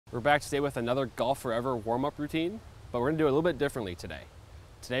We're back today with another GolfForever warm-up routine, but we're gonna do it a little bit differently today.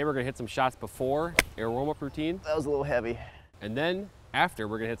 Today we're gonna hit some shots before our warm-up routine. That was a little heavy. And then after,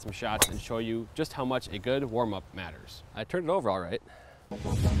 we're gonna hit some shots and show you just how much a good warm-up matters. I turned it over all right.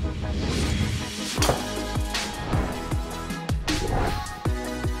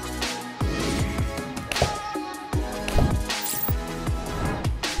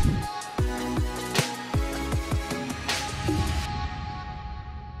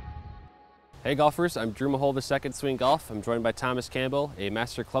 Hey golfers, I'm Drew Mahowald of Second Swing Golf. I'm joined by Thomas Campbell, a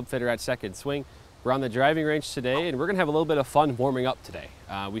master club fitter at Second Swing. We're on the driving range today and we're gonna have a little bit of fun warming up today.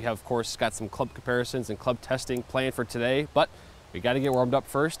 We have, of course, got some club comparisons and club testing planned for today, but we gotta get warmed up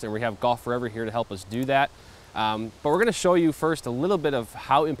first, and we have GolfForever here to help us do that. But we're gonna show you first a little bit of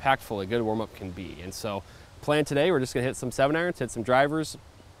how impactful a good warm-up can be. And so, plan today, we're just gonna hit some 7-irons, hit some drivers,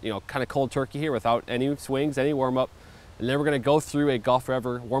 kind of cold turkey here without any swings, any warm-up. And then we're gonna go through a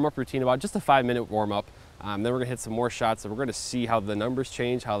GolfForever warm-up routine, about just a 5-minute warm-up. Then we're gonna hit some more shots, and we're gonna see how the numbers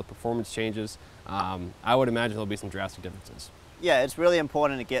change, how the performance changes. I would imagine there'll be some drastic differences. Yeah, it's really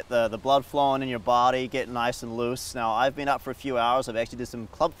important to get the blood flowing in your body, get nice and loose. Now, I've been up for a few hours. I've actually did some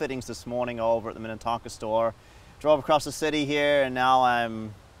club fittings this morning over at the Minnetonka store. Drove across the city here, and now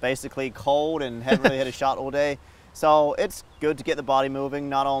I'm basically cold and haven't really hit a shot all day. So it's good to get the body moving,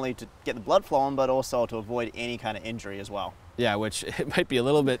 not only to get the blood flowing, but also to avoid any kind of injury as well. Yeah, which it might be a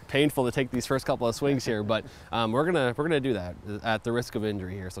little bit painful to take these first couple of swings here, but we're gonna do that at the risk of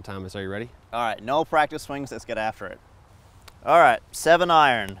injury here. So Thomas, are you ready? All right, no practice swings, let's get after it. All right,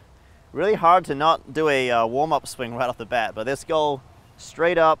 7-iron. Really hard to not do a warm-up swing right off the bat, but let's go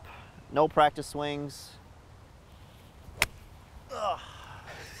straight up, no practice swings.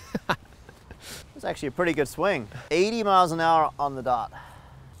 It's actually a pretty good swing. 80 miles an hour on the dot.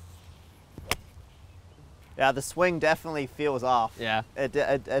 Yeah, the swing definitely feels off. Yeah.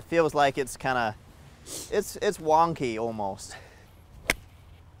 It feels like it's kind of, it's wonky almost.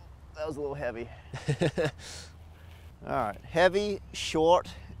 That was a little heavy. All right, heavy, short,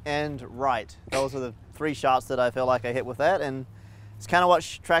 and right. Those are the 3 shots that I feel like I hit with that, and it's kind of what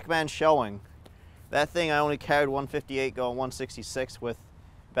TrackMan's showing. That thing I only carried 158 going 166 with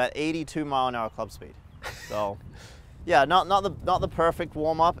about 82 mile an hour club speed. So, yeah, not the perfect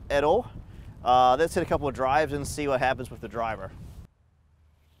warm up at all. Let's hit a couple of drives and see what happens with the driver.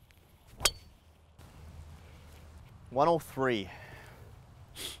 103.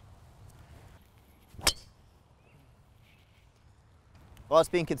 Well, it's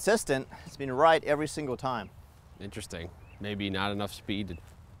been consistent. It's been right every single time. Interesting. Maybe not enough speed to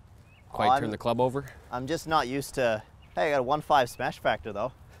quite turn the club over. I'm just not used to. Hey, I got a 1.5 smash factor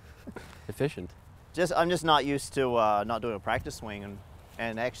though. Efficient. I'm just not used to not doing a practice swing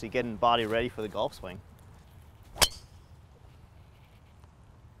and actually getting body ready for the golf swing.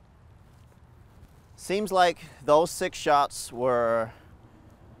 Seems like those 6 shots were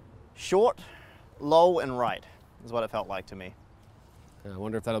short, low, and right, is what it felt like to me. I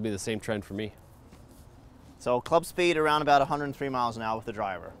wonder if that'll be the same trend for me. So club speed around about 103 miles an hour with the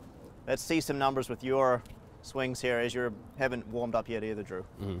driver. Let's see some numbers with your swings here, as you haven't warmed up yet either, Drew.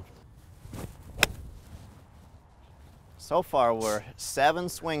 Mm-hmm. So far, we're 7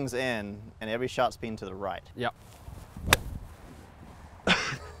 swings in, and every shot's been to the right. Yep.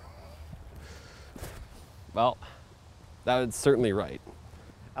 Well, that was certainly right.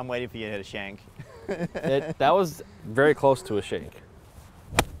 I'm waiting for you to hit a shank. That was very close to a shank.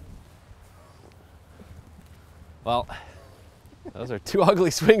 Well, those are 2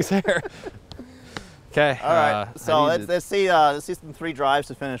 ugly swings there. Okay. All right. So let's see some 3 drives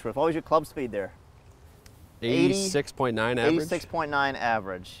to finish with. What was your club speed there? 86.9 average. 86.9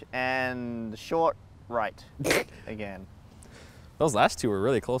 average, and short right again. Those last 2 were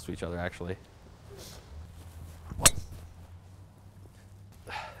really close to each other, actually.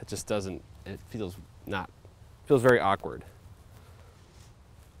 It just doesn't. It feels very awkward.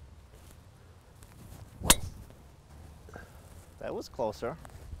 That was closer.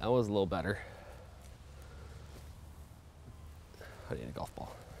 That was a little better. I need a golf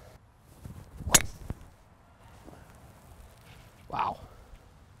ball. Wow.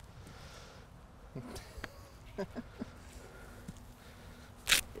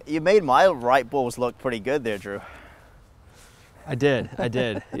 You made my right balls look pretty good there, Drew. I did.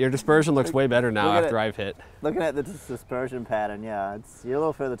 Your dispersion looks way better now after I've hit. Looking at the dispersion pattern, yeah, you're a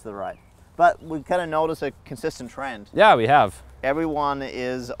little further to the right. But we kind of notice a consistent trend. Yeah, we have. Everyone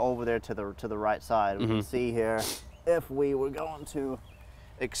is over there to the right side. We can see here, if we were going to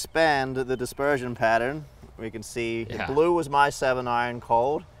expand the dispersion pattern, we can see blue was my 7-iron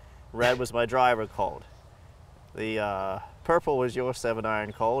cold, red was my driver cold. The purple was your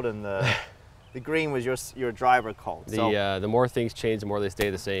 7-iron code, and the green was your driver code. The more things change, the more they stay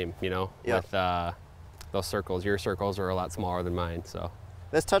the same. You know, Yep. with those circles. Your circles are a lot smaller than mine, so.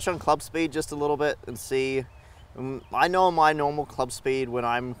 Let's touch on club speed just a little bit and see. I know my normal club speed when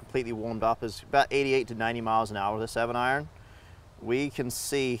I'm completely warmed up is about 88 to 90 miles an hour with a 7-iron. We can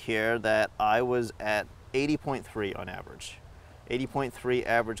see here that I was at 80.3 on average. 80.3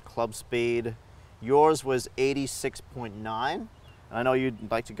 average club speed. Yours was 86.9. I know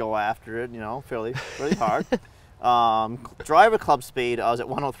you'd like to go after it, you know, really hard. Driver club speed, I was at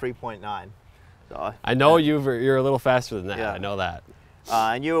 103.9. So, I know you're a little faster than that. Yeah. I know that.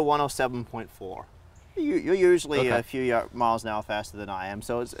 And you were 107.4. You're usually Okay. a few miles an hour faster than I am,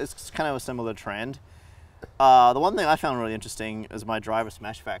 so it's kind of a similar trend. The one thing I found really interesting is my driver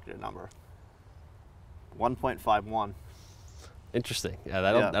smash factor number. 1.51. Interesting. Yeah,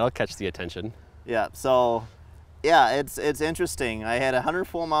 that'll catch the attention. Yeah, so yeah, it's interesting. I had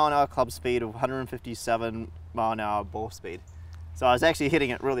 104 mile an hour club speed with 157 mile an hour ball speed. So I was actually hitting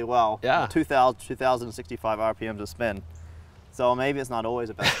it really well. Yeah. 2,065 RPMs a spin. So maybe it's not always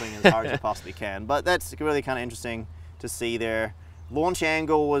about swinging as hard as you possibly can, but that's really kind of interesting to see there. Launch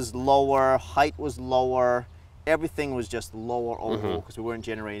angle was lower, height was lower, everything was just lower overall because we weren't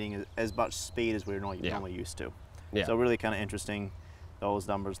generating as much speed as we were normally used to. Yeah. So really kind of interesting, those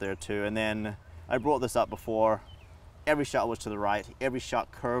numbers there too. And then I brought this up before, every shot was to the right, every shot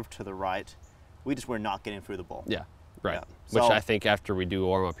curved to the right. We just were not getting through the ball. Yeah, right. Yeah. Which So- I think after we do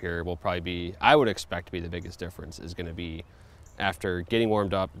warm up here will probably be, I would expect to be the biggest difference is going to be after getting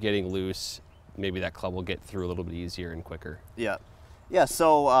warmed up, getting loose, maybe that club will get through a little bit easier and quicker. Yeah. Yeah,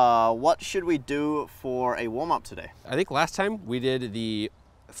 so what should we do for a warm-up today? I think last time we did the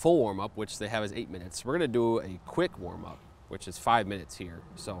full warm up, which they have as 8 minutes. We're going to do a quick warm up, which is 5 minutes here.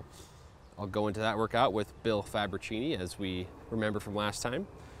 So I'll go into that workout with Bill Fabricini, as we remember from last time,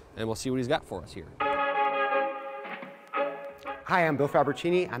 and we'll see what he's got for us here. Hi, I'm Bill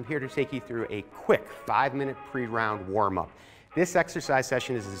Fabricini. I'm here to take you through a quick 5-minute pre-round warm-up. This exercise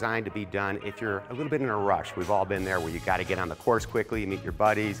session is designed to be done if you're a little bit in a rush. We've all been there where you got to get on the course quickly, meet your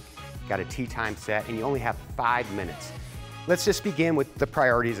buddies, got a tee time set, and you only have 5 minutes. Let's just begin with the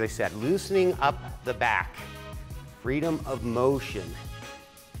priorities I said. Loosening up the back, freedom of motion.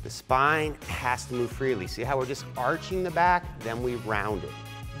 The spine has to move freely. See how we're just arching the back, then we round it.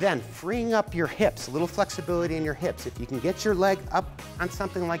 Then freeing up your hips, a little flexibility in your hips. If you can get your leg up on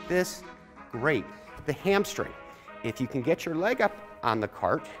something like this, great. The hamstring. If you can get your leg up on the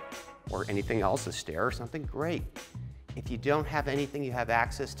cart or anything else, a stair or something, great. If you don't have anything you have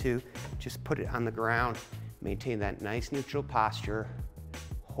access to, just put it on the ground. Maintain that nice neutral posture.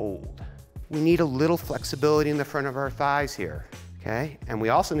 Hold. We need a little flexibility in the front of our thighs here, okay? And we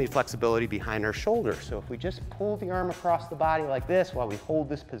also need flexibility behind our shoulders. So if we just pull the arm across the body like this while we hold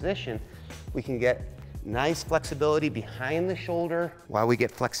this position, we can get nice flexibility behind the shoulder while we get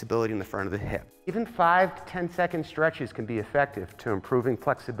flexibility in the front of the hip. Even 5 to 10 second stretches can be effective to improving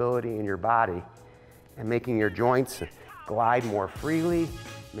flexibility in your body and making your joints glide more freely,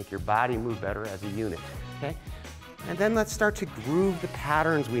 make your body move better as a unit, okay? And then let's start to groove the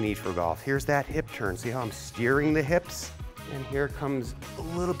patterns we need for golf. Here's that hip turn. See how I'm steering the hips? And here comes a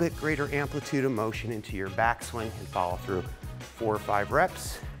little bit greater amplitude of motion into your backswing and follow through. 4 or 5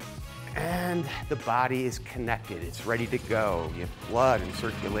 reps. And the body is connected. It's ready to go. You have blood and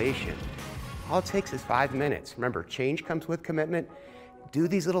circulation. All it takes is 5 minutes. Remember, change comes with commitment. Do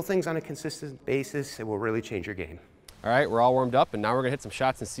these little things on a consistent basis. It will really change your game. All right, we're all warmed up, and now we're going to hit some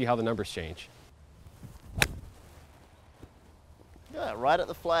shots and see how the numbers change. Yeah, right at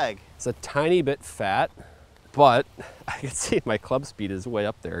the flag. It's a tiny bit fat, but I can see my club speed is way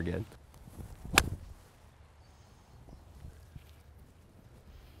up there again.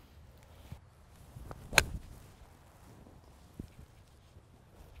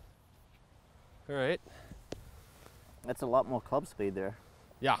 All right. That's a lot more club speed there.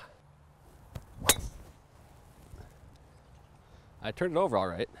 Yeah. I turned it over all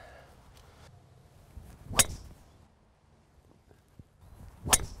right.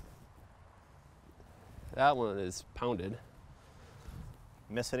 That one is pounded.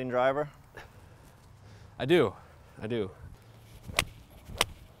 Miss hitting driver? I do.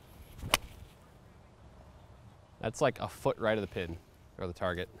 That's like a foot right of the pin, or the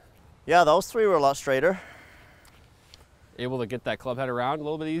target. Yeah, those 3 were a lot straighter. Able to get that club head around a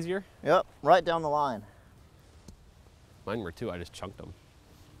little bit easier? Yep, right down the line. Mine were too, I just chunked them.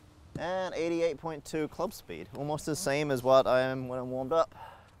 And 88.2 club speed, almost the same as what I am when I'm warmed up.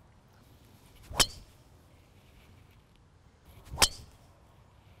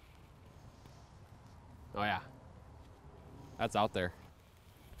 Oh yeah. That's out there.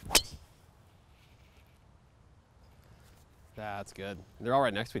 That's good. They're all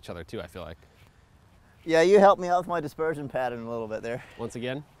right next to each other too, I feel like. Yeah, you helped me out with my dispersion pattern a little bit there. Once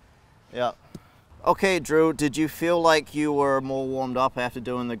again? Yeah. Okay, Drew, did you feel like you were more warmed up after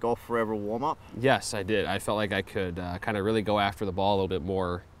doing the GolfForever warm-up? Yes, I did. I felt like I could kind of really go after the ball a little bit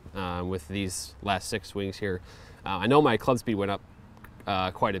more with these last 6 swings here. I know my club speed went up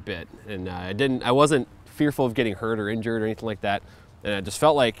quite a bit, and I wasn't fearful of getting hurt or injured or anything like that. And I just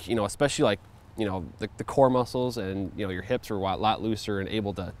felt like, you know, especially like, you know, the core muscles and, you know, your hips were a lot looser and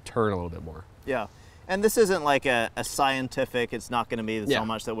able to turn a little bit more. Yeah. And this isn't like a scientific, it's not going to be Yeah. so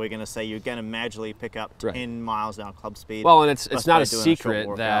much that we're going to say you're going to magically pick up 10 miles an hour club speed. Well, and it's just not by a doing secret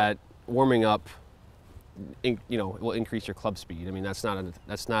short that warming up, you know, will increase your club speed. I mean, that's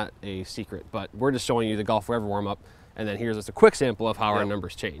not a secret, but we're just showing you the GolfForever warm up, and then here's just a quick sample of how our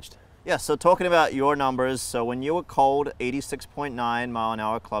numbers changed. Yeah, so talking about your numbers, so when you were cold, 86.9 mile an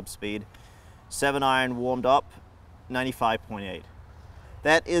hour club speed, 7-iron warmed up, 95.8.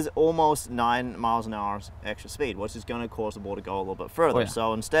 That is almost 9 miles an hour extra speed, which is going to cause the ball to go a little bit further. Oh, yeah.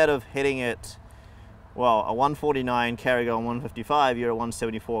 So instead of hitting it, well, a 149 carry going 155, you're a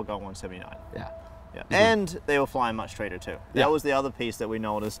 174 going 179. Yeah. Yeah. And they were flying much straighter too. Yeah. That was the other piece that we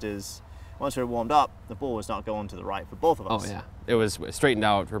noticed is once we were warmed up, the ball was not going to the right for both of us. Oh yeah, it was straightened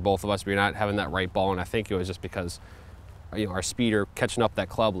out for both of us. We were not having that right ball, and I think it was just because, you know, our speed are catching up that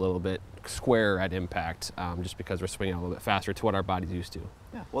club a little bit square at impact, just because we're swinging a little bit faster to what our body's used to.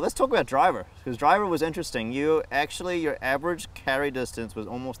 Yeah. Well, let's talk about driver, because driver was interesting. You actually, your average carry distance was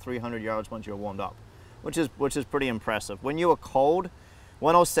almost 300 yards once you were warmed up, which is pretty impressive. When you were cold,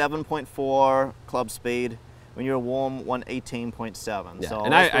 107.4 club speed. When you were warm, 118.7. Yeah. So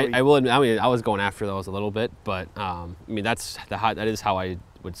and I will admit, I mean, I was going after those a little bit, but I mean, that is how I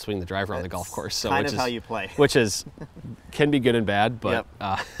would swing the driver on the golf course. So kind of how you play. Which can be good and bad, but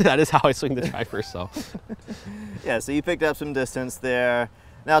that is how I swing the driver. So yeah, so you picked up some distance there.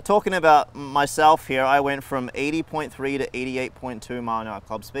 Now talking about myself here, I went from 80.3 to 88.2 mile an hour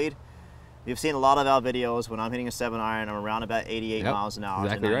club speed. You've seen a lot of our videos. When I'm hitting a 7-iron, I'm around about 88 miles an hour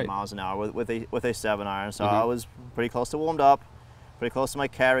exactly to 90 right. miles an hour with a 7-iron. So I was pretty close to warmed up, pretty close to my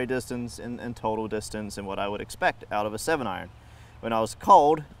carry distance and total distance and what I would expect out of a 7-iron. When I was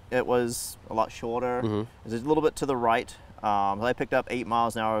cold, it was a lot shorter. It was a little bit to the right. I picked up 8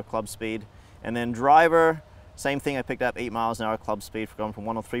 miles an hour club speed. And then driver, same thing. I picked up 8 miles an hour club speed for going from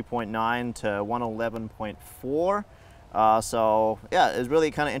 103.9 to 111.4. So yeah, it was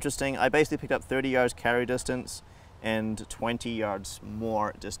really kind of interesting. I basically picked up 30 yards carry distance and 20 yards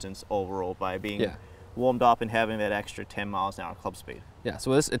more distance overall by being warmed up and having that extra 10 miles an hour club speed. Yeah,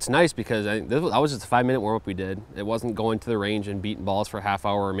 so it's nice because that was just a 5-minute warm-up we did. It wasn't going to the range and beating balls for a half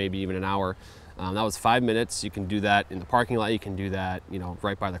hour or maybe even an hour. That was 5 minutes. You can do that in the parking lot. You can do that, you know,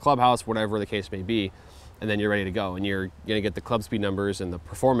 right by the clubhouse, whatever the case may be, and then you're ready to go. And you're going to get the club speed numbers and the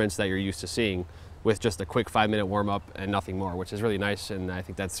performance that you're used to seeing with just a quick 5-minute warm-up and nothing more, which is really nice, and I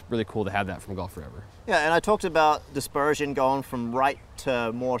think that's really cool to have that from GolfForever. Yeah, and I talked about dispersion going from right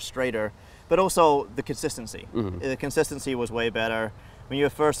to more straighter, but also the consistency. The consistency was way better. When you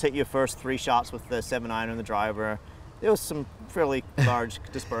first hit your first 3 shots with the 7-iron and the driver, there was some fairly large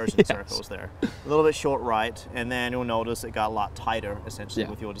dispersion circles there. A little bit short right, and then you'll notice it got a lot tighter, essentially,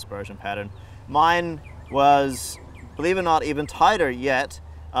 with your dispersion pattern. Mine was, believe it or not, even tighter yet,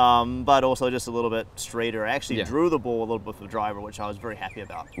 but also just a little bit straighter. I actually drew the ball a little bit with the driver, which I was very happy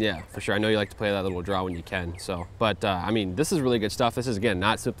about. Yeah, for sure. I know you like to play that little draw when you can. So, but I mean, this is really good stuff. This is, again,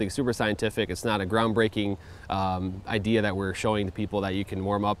 not something super scientific. It's not a groundbreaking idea that we're showing to people that you can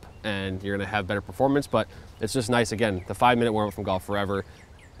warm up and you're going to have better performance, but it's just nice, again, the 5-minute warm up from GolfForever.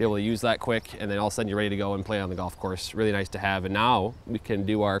 Be able to use that quick, and then all of a sudden you're ready to go and play on the golf course. Really nice to have. And now we can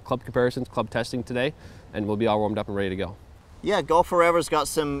do our club comparisons, club testing today, and we'll be all warmed up and ready to go. Yeah, GolfForever's got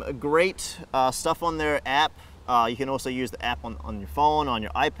some great stuff on their app. You can also use the app on your phone, on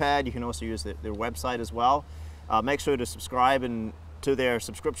your iPad. You can also use their website as well. Make sure to subscribe to their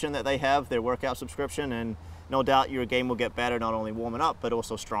subscription that they have, their workout subscription, and no doubt your game will get better, not only warming up, but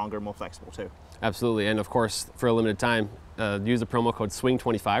also stronger, more flexible too. Absolutely, and of course, for a limited time, use the promo code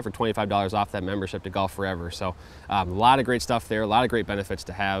SWING25 for $25 off that membership to GolfForever. So a lot of great stuff there, a lot of great benefits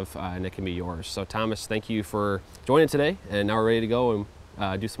to have, and it can be yours. So Thomas, thank you for joining today, and now we're ready to go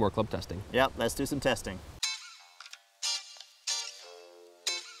and do some more club testing. Yep, let's do some testing.